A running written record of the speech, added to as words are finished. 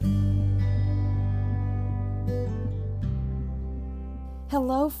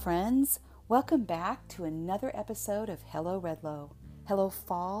Hello, friends. Welcome back to another episode of Hello Redlow, Hello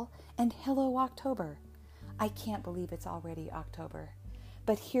Fall, and Hello October. I can't believe it's already October,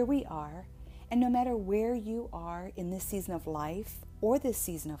 but here we are, and no matter where you are in this season of life or this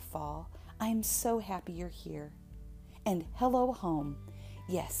season of fall, I am so happy you're here. And hello, home.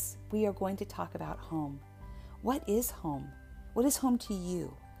 Yes, we are going to talk about home. What is home? What is home to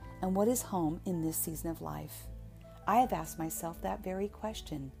you? And what is home in this season of life? I have asked myself that very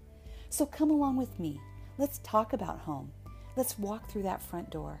question. So come along with me. Let's talk about home. Let's walk through that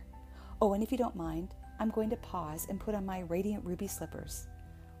front door. Oh, and if you don't mind, I'm going to pause and put on my radiant ruby slippers.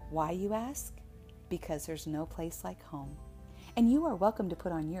 Why, you ask? Because there's no place like home. And you are welcome to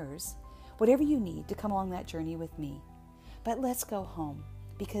put on yours, whatever you need to come along that journey with me. But let's go home,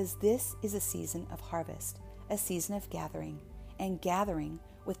 because this is a season of harvest, a season of gathering, and gathering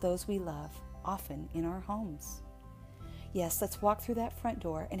with those we love, often in our homes. Yes, let's walk through that front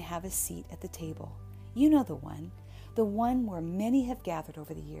door and have a seat at the table. You know the one where many have gathered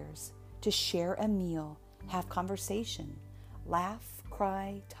over the years to share a meal, have conversation, laugh,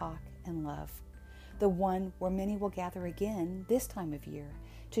 cry, talk, and love. The one where many will gather again this time of year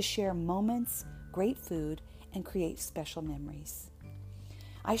to share moments, great food, and create special memories.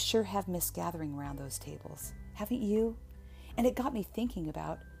 I sure have missed gathering around those tables, haven't you? And it got me thinking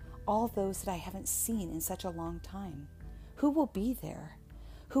about all those that I haven't seen in such a long time. Who will be there?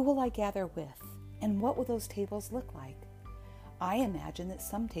 Who will I gather with? And what will those tables look like? I imagine that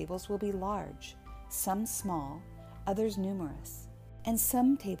some tables will be large, some small, others numerous. And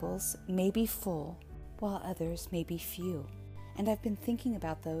some tables may be full, while others may be few. And I've been thinking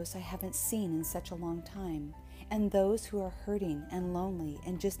about those I haven't seen in such a long time, and those who are hurting and lonely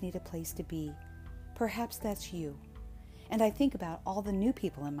and just need a place to be. Perhaps that's you. And I think about all the new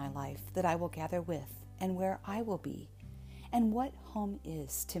people in my life that I will gather with, and where I will be, and what home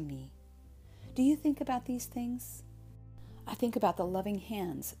is to me. Do you think about these things? I think about the loving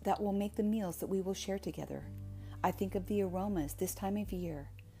hands that will make the meals that we will share together. I think of the aromas this time of year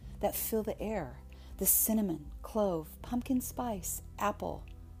that fill the air, the cinnamon, clove, pumpkin spice, apple,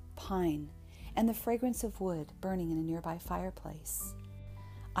 pine, and the fragrance of wood burning in a nearby fireplace.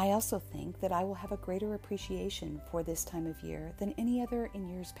 I also think that I will have a greater appreciation for this time of year than any other in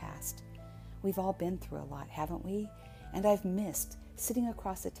years past. We've all been through a lot, haven't we? And I've missed sitting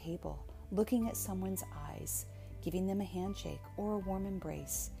across a table, looking at someone's eyes, giving them a handshake or a warm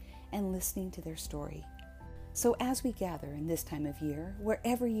embrace, and listening to their story. So as we gather in this time of year,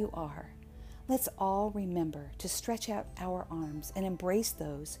 wherever you are, let's all remember to stretch out our arms and embrace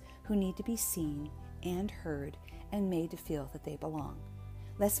those who need to be seen and heard and made to feel that they belong.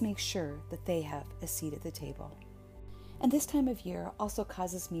 Let's make sure that they have a seat at the table. And this time of year also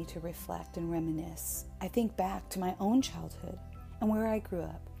causes me to reflect and reminisce. I think back to my own childhood and where I grew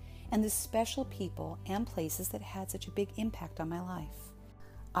up, and the special people and places that had such a big impact on my life.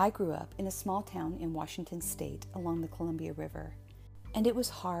 I grew up in a small town in Washington State along the Columbia River, and it was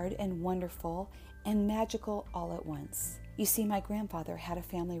hard and wonderful and magical all at once. You see, my grandfather had a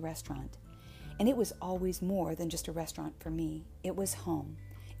family restaurant, and it was always more than just a restaurant for me. It was home.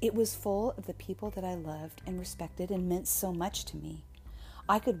 It was full of the people that I loved and respected and meant so much to me.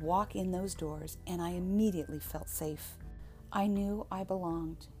 I could walk in those doors and I immediately felt safe. I knew I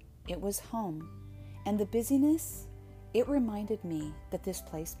belonged. It was home. And the busyness, it reminded me that this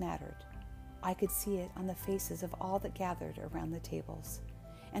place mattered. I could see it on the faces of all that gathered around the tables.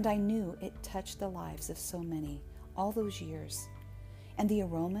 And I knew it touched the lives of so many all those years. And the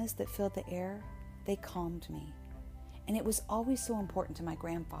aromas that filled the air, they calmed me. And it was always so important to my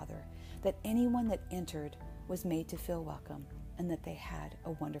grandfather that anyone that entered was made to feel welcome and that they had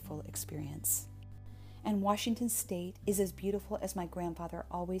a wonderful experience. And Washington State is as beautiful as my grandfather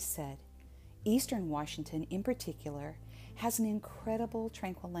always said. Eastern Washington, in particular, has an incredible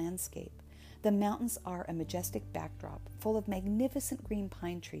tranquil landscape. The mountains are a majestic backdrop full of magnificent green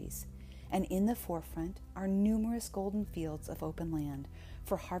pine trees, and in the forefront are numerous golden fields of open land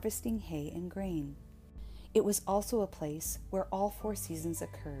for harvesting hay and grain. It was also a place where all 4 seasons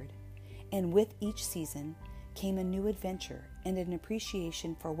occurred, and with each season came a new adventure and an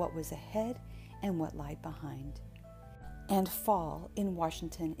appreciation for what was ahead and what lied behind. And fall in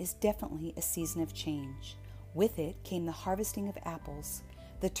Washington is definitely a season of change. With it came the harvesting of apples,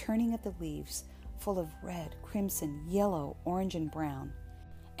 the turning of the leaves, full of red, crimson, yellow, orange, and brown.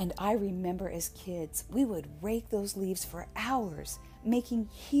 And I remember as kids, we would rake those leaves for hours, making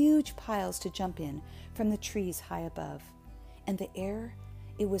huge piles to jump in from the trees high above. And the air,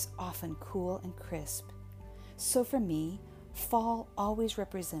 it was often cool and crisp. So for me, fall always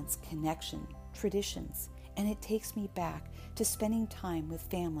represents connection, traditions, and it takes me back to spending time with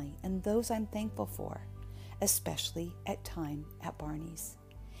family and those I'm thankful for, especially at time at Barney's.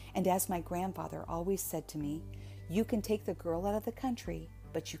 And as my grandfather always said to me, you can take the girl out of the country,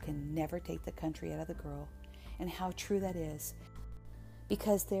 but you can never take the country out of the girl. And how true that is,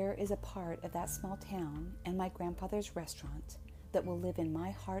 because there is a part of that small town and my grandfather's restaurant that will live in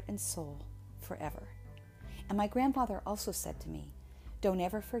my heart and soul forever. And my grandfather also said to me, don't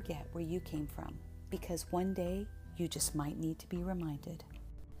ever forget where you came from, because one day you just might need to be reminded.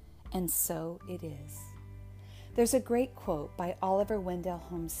 And so it is. There's a great quote by Oliver Wendell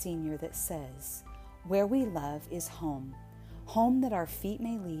Holmes Sr. that says, where we love is home, home that our feet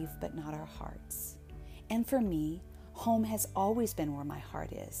may leave but not our hearts. And for me, home has always been where my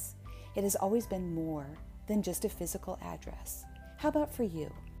heart is. It has always been more than just a physical address. How about for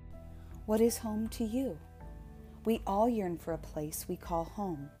you? What is home to you? We all yearn for a place we call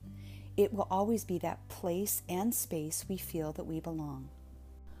home. It will always be that place and space we feel that we belong.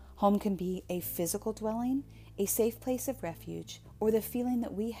 Home can be a physical dwelling, a safe place of refuge, or the feeling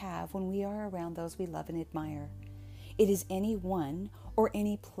that we have when we are around those we love and admire. It is any one or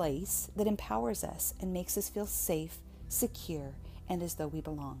any place that empowers us and makes us feel safe, secure, and as though we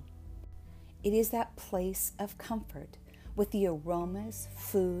belong. It is that place of comfort with the aromas,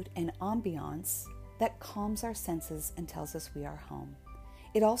 food, and ambiance that calms our senses and tells us we are home.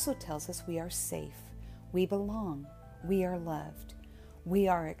 It also tells us we are safe, we belong, we are loved, we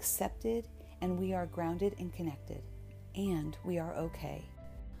are accepted, and we are grounded and connected, and we are okay.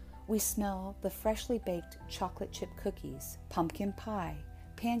 We smell the freshly baked chocolate chip cookies, pumpkin pie,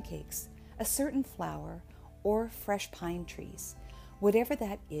 pancakes, a certain flower, or fresh pine trees. Whatever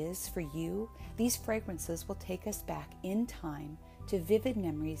that is for you, these fragrances will take us back in time to vivid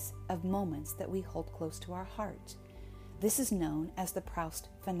memories of moments that we hold close to our heart. This is known as the Proust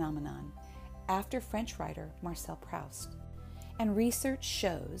phenomenon, after French writer Marcel Proust. And research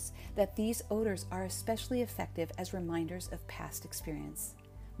shows that these odors are especially effective as reminders of past experience,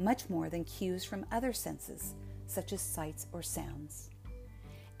 much more than cues from other senses, such as sights or sounds.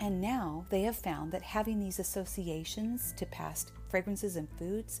 And now they have found that having these associations to past fragrances and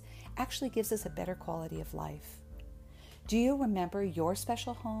foods actually gives us a better quality of life. Do you remember your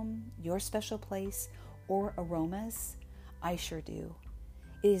special home, your special place, or aromas? I sure do.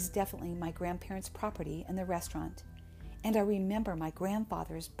 It is definitely my grandparents' property and the restaurant. And I remember my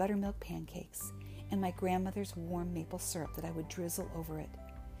grandfather's buttermilk pancakes and my grandmother's warm maple syrup that I would drizzle over it,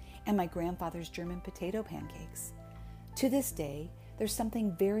 and my grandfather's German potato pancakes. To this day, there's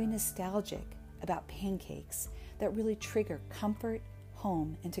something very nostalgic about pancakes that really trigger comfort,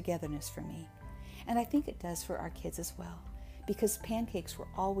 home, and togetherness for me. And I think it does for our kids as well, because pancakes were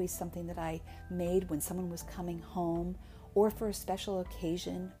always something that I made when someone was coming home, or for a special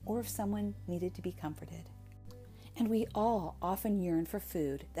occasion, or if someone needed to be comforted. And we all often yearn for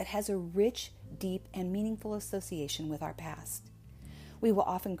food that has a rich, deep, and meaningful association with our past. We will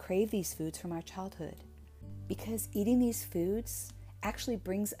often crave these foods from our childhood, because eating these foods actually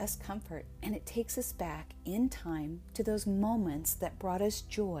brings us comfort, and it takes us back in time to those moments that brought us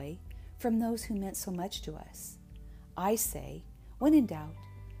joy from those who meant so much to us. I say, when in doubt,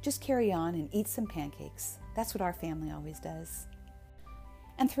 just carry on and eat some pancakes. That's what our family always does.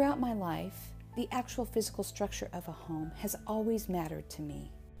 And throughout my life, the actual physical structure of a home has always mattered to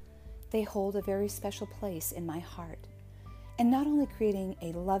me. They hold a very special place in my heart. And not only creating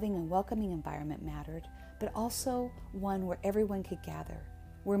a loving and welcoming environment mattered, but also one where everyone could gather,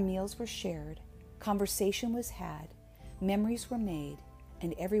 where meals were shared, conversation was had, memories were made,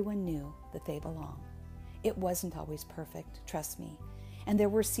 and everyone knew that they belonged. It wasn't always perfect, trust me. And there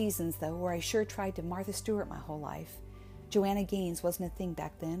were seasons, though, where I sure tried to Martha Stewart my whole life. Joanna Gaines wasn't a thing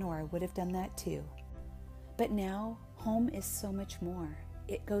back then, or I would have done that too. But now, home is so much more.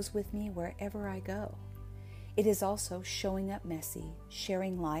 It goes with me wherever I go. It is also showing up messy,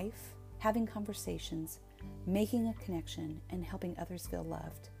 sharing life, having conversations, making a connection, and helping others feel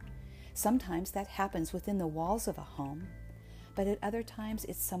loved. Sometimes that happens within the walls of a home, but at other times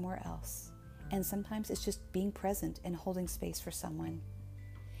it's somewhere else. And sometimes it's just being present and holding space for someone.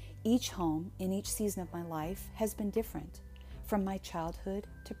 Each home in each season of my life has been different, from my childhood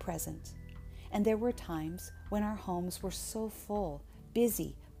to present. And there were times when our homes were so full,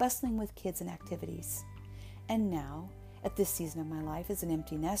 busy, bustling with kids and activities. And now, at this season of my life as an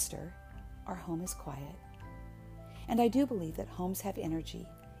empty nester, our home is quiet. And I do believe that homes have energy.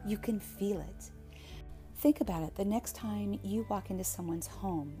 You can feel it. Think about it the next time you walk into someone's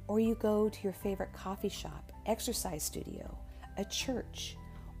home, or you go to your favorite coffee shop, exercise studio, a church,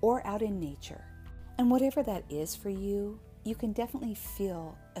 or out in nature. And whatever that is for you, you can definitely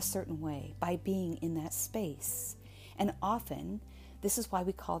feel a certain way by being in that space. And often, this is why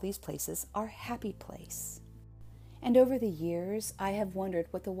we call these places our happy place. And over the years, I have wondered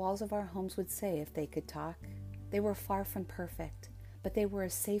what the walls of our homes would say if they could talk. They were far from perfect, but they were a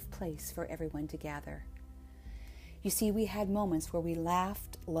safe place for everyone to gather. You see, we had moments where we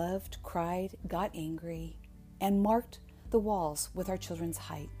laughed, loved, cried, got angry, and marked the walls with our children's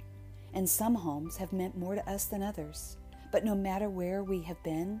height. And some homes have meant more to us than others. But no matter where we have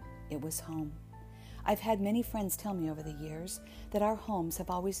been, it was home. I've had many friends tell me over the years that our homes have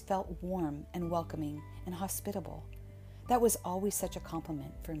always felt warm and welcoming and hospitable. That was always such a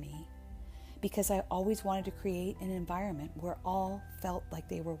compliment for me, because I always wanted to create an environment where all felt like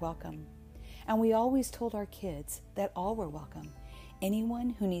they were welcome. And we always told our kids that all were welcome.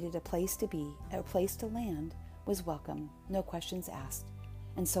 Anyone who needed a place to be, a place to land, was welcome, no questions asked.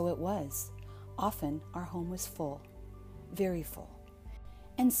 And so it was. Often our home was full, very full.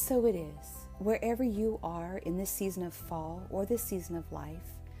 And so it is. Wherever you are in this season of fall or this season of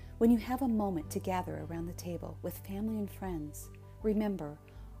life, when you have a moment to gather around the table with family and friends, remember,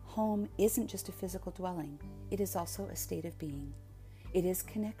 home isn't just a physical dwelling. It is also a state of being. It is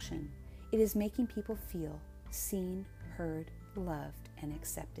connection. It is making people feel seen, heard, loved, and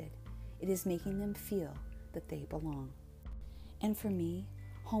accepted. It is making them feel that they belong. And for me,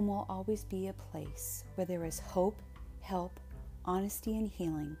 home will always be a place where there is hope, help, honesty, and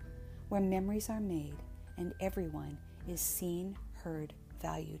healing, where memories are made and everyone is seen, heard,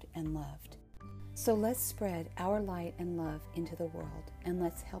 valued, and loved. So let's spread our light and love into the world, and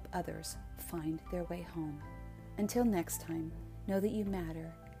let's help others find their way home. Until next time, know that you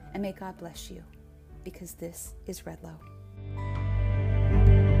matter, and may God bless you, because this is Redlow.